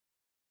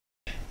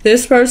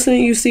This person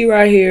you see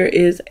right here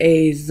is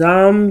a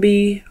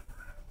zombie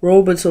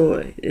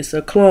robotoid. It's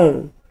a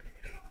clone.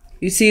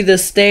 You see the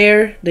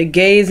stare, the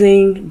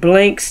gazing,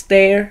 blank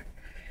stare?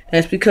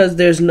 That's because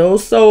there's no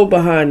soul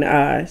behind the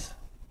eyes.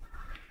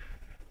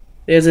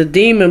 There's a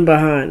demon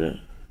behind them.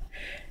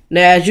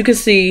 Now, as you can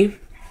see,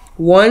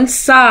 one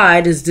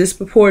side is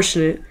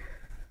disproportionate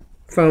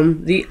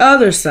from the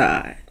other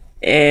side.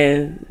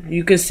 And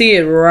you can see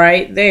it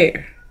right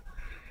there.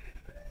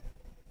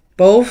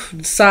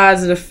 Both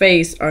sides of the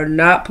face are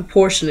not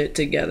proportionate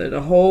together.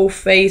 The whole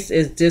face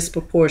is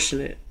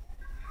disproportionate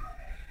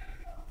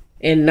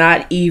and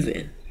not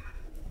even.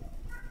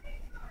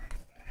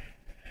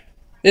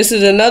 This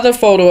is another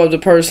photo of the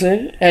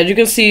person. As you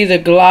can see, the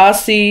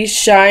glossy,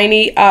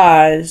 shiny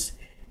eyes.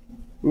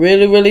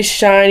 Really, really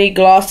shiny,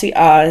 glossy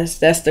eyes.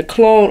 That's the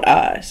clone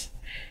eyes.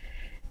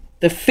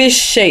 The fish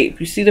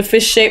shape. You see the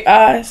fish shaped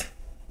eyes?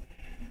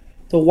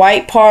 The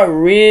white part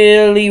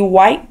really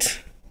white.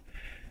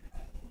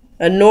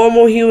 A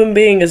normal human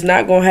being is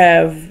not going to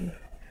have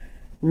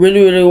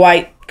really, really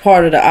white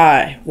part of the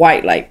eye,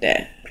 white like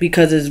that,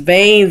 because there's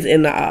veins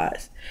in the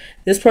eyes.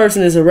 This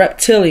person is a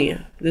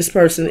reptilian. This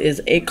person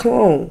is a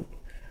clone.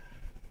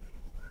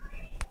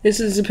 This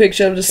is a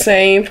picture of the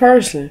same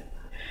person.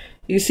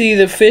 You see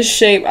the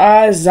fish-shaped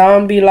eyes,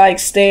 zombie-like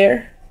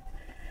stare?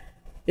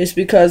 It's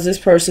because this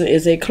person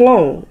is a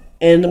clone.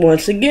 And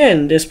once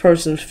again, this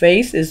person's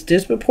face is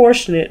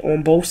disproportionate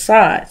on both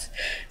sides.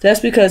 That's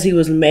because he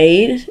was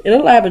made in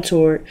a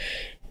laboratory.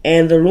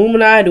 And the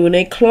Illuminati, when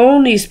they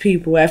clone these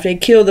people, after they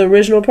kill the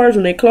original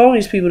person, they clone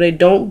these people, they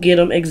don't get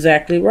them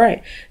exactly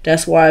right.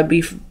 That's why it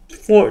be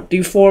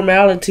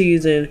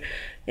deformalities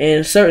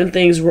and certain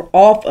things were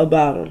off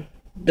about them,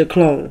 the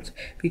clones,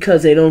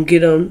 because they don't get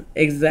them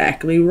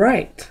exactly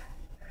right.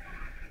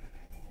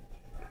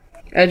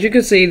 As you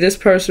can see, this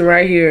person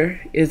right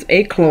here is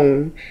a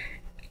clone.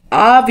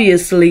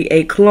 Obviously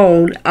a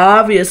clone,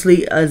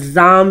 obviously a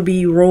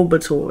zombie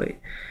robotoid.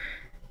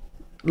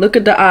 Look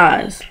at the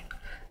eyes.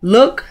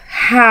 Look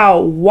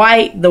how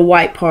white the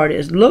white part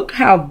is. Look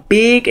how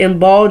big and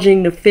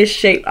bulging the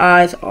fish-shaped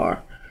eyes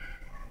are.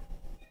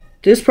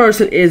 This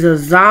person is a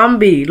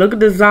zombie. Look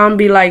at the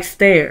zombie-like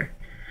stare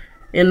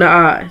in the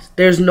eyes.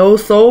 There's no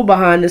soul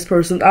behind this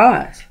person's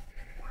eyes.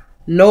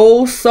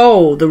 No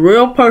soul. The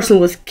real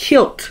person was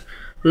killed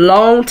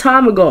long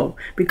time ago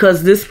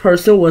because this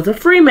person was a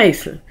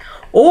Freemason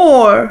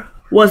or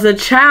was a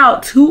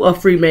child to a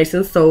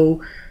Freemason,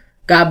 so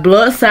got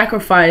blood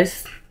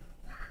sacrificed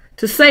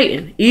to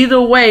Satan. Either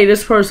way,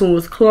 this person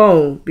was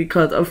cloned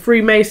because of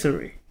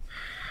Freemasonry.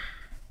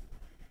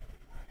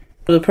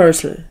 This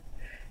person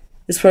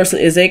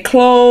is a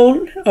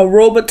clone, a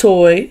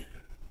robotoid,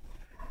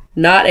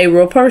 not a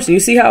real person. You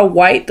see how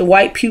white the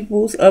white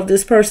pupils of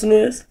this person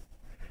is?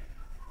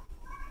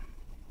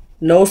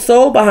 No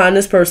soul behind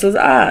this person's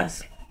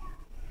eyes.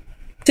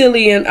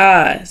 Reptilian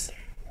eyes.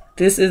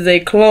 This is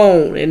a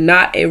clone and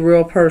not a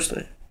real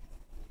person.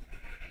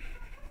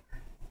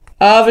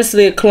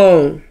 Obviously a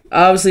clone.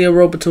 Obviously a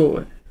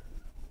robotoid.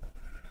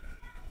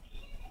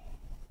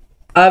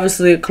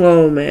 Obviously a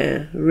clone,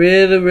 man.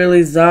 Really,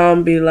 really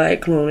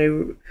zombie-like clone. They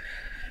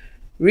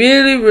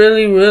really,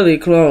 really, really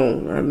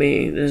clone. I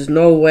mean, there's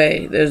no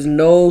way. There's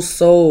no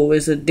soul.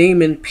 It's a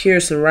demon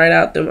piercing right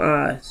out them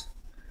eyes.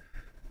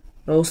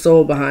 No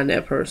soul behind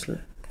that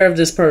person. Of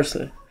this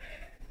person.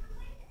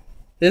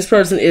 This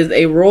person is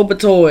a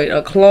robotoid,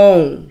 a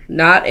clone,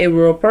 not a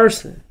real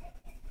person.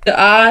 The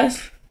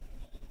eyes,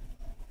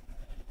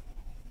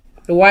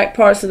 the white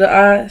parts of the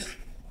eyes,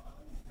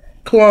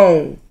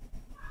 clone.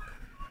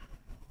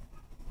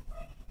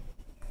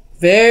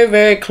 Very,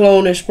 very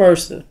clonish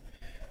person.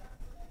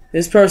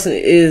 This person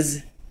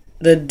is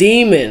the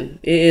demon.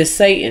 It is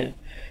Satan.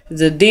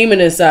 There's a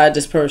demon inside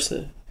this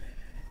person.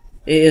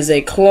 It is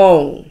a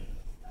clone.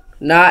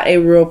 Not a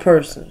real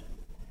person.